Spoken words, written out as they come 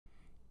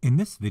In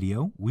this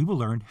video, we will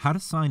learn how to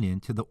sign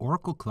in to the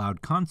Oracle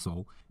Cloud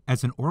Console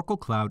as an Oracle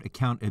Cloud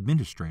Account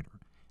Administrator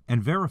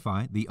and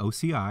verify the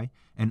OCI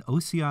and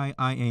OCI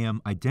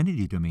IAM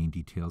identity domain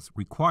details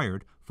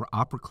required for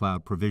Opera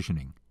Cloud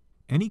provisioning.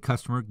 Any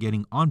customer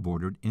getting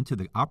onboarded into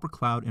the Opera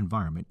Cloud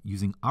environment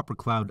using Opera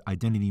Cloud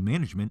Identity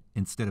Management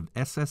instead of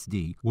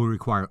SSD will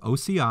require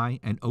OCI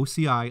and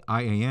OCI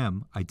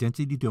IAM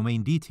identity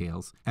domain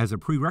details as a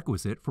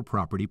prerequisite for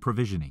property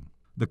provisioning.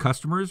 The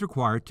customer is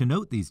required to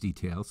note these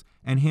details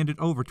and hand it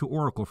over to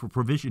Oracle for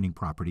provisioning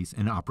properties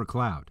in Opera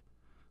Cloud.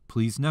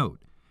 Please note,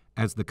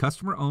 as the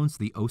customer owns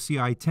the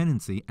OCI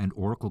Tenancy and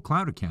Oracle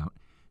Cloud account,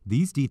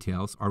 these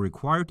details are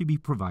required to be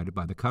provided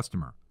by the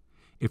customer.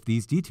 If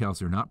these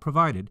details are not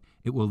provided,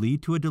 it will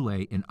lead to a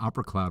delay in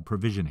Opera Cloud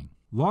provisioning.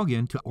 Log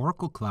in to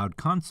Oracle Cloud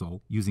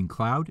Console using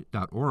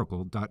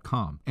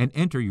cloud.oracle.com and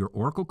enter your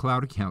Oracle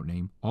Cloud account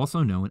name,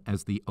 also known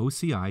as the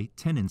OCI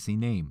Tenancy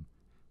name.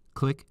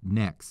 Click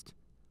Next.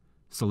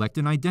 Select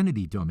an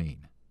identity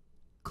domain.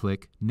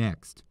 Click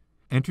Next.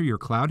 Enter your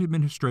Cloud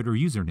Administrator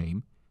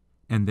username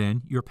and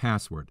then your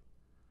password.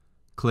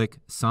 Click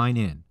Sign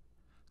In.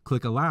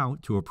 Click Allow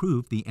to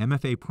approve the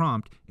MFA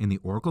prompt in the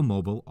Oracle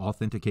Mobile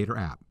Authenticator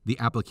app. The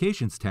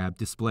Applications tab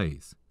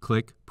displays.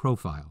 Click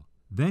Profile.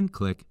 Then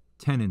click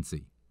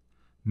Tenancy.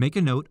 Make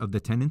a note of the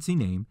tenancy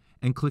name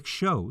and click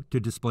Show to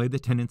display the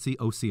tenancy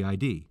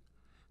OCID.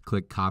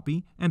 Click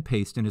Copy and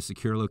paste in a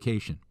secure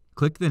location.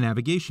 Click the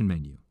navigation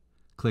menu.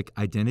 Click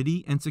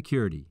Identity and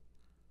Security.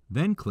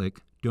 Then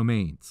click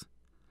Domains.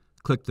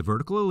 Click the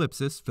vertical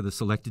ellipsis for the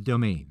selected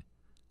domain.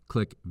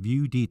 Click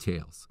View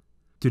Details.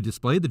 To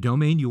display the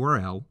domain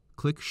URL,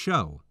 click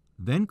Show,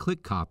 then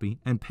click Copy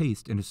and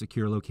paste in a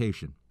secure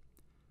location.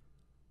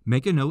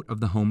 Make a note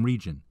of the home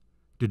region.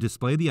 To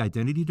display the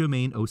identity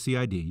domain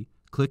OCID,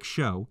 click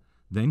Show,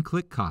 then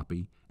click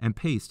Copy and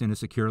paste in a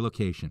secure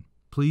location.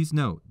 Please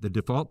note the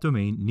default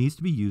domain needs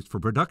to be used for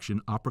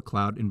production Opera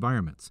Cloud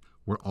environments,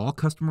 where all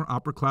customer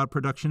Opera Cloud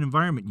production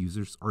environment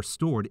users are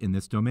stored in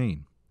this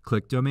domain.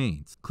 Click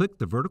Domains. Click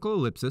the vertical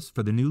ellipsis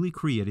for the newly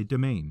created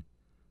domain.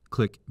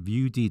 Click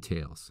View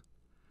Details.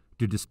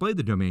 To display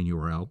the domain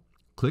URL,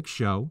 click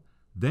Show,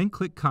 then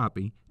click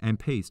Copy and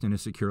paste in a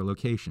secure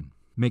location.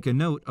 Make a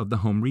note of the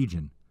home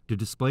region. To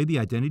display the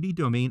identity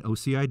domain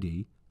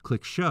OCID,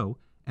 click Show,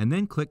 and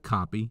then click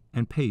Copy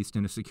and paste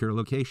in a secure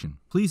location.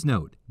 Please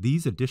note,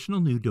 these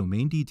additional new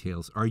domain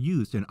details are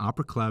used in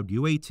Opera Cloud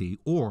UAT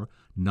or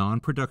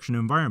non-production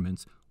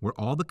environments where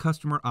all the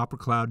customer Opera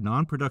Cloud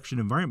non-production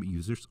environment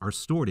users are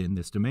stored in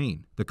this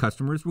domain. The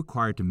customer is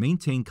required to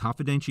maintain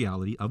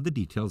confidentiality of the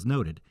details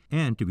noted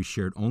and to be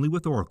shared only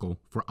with Oracle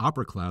for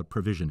Opera Cloud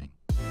provisioning.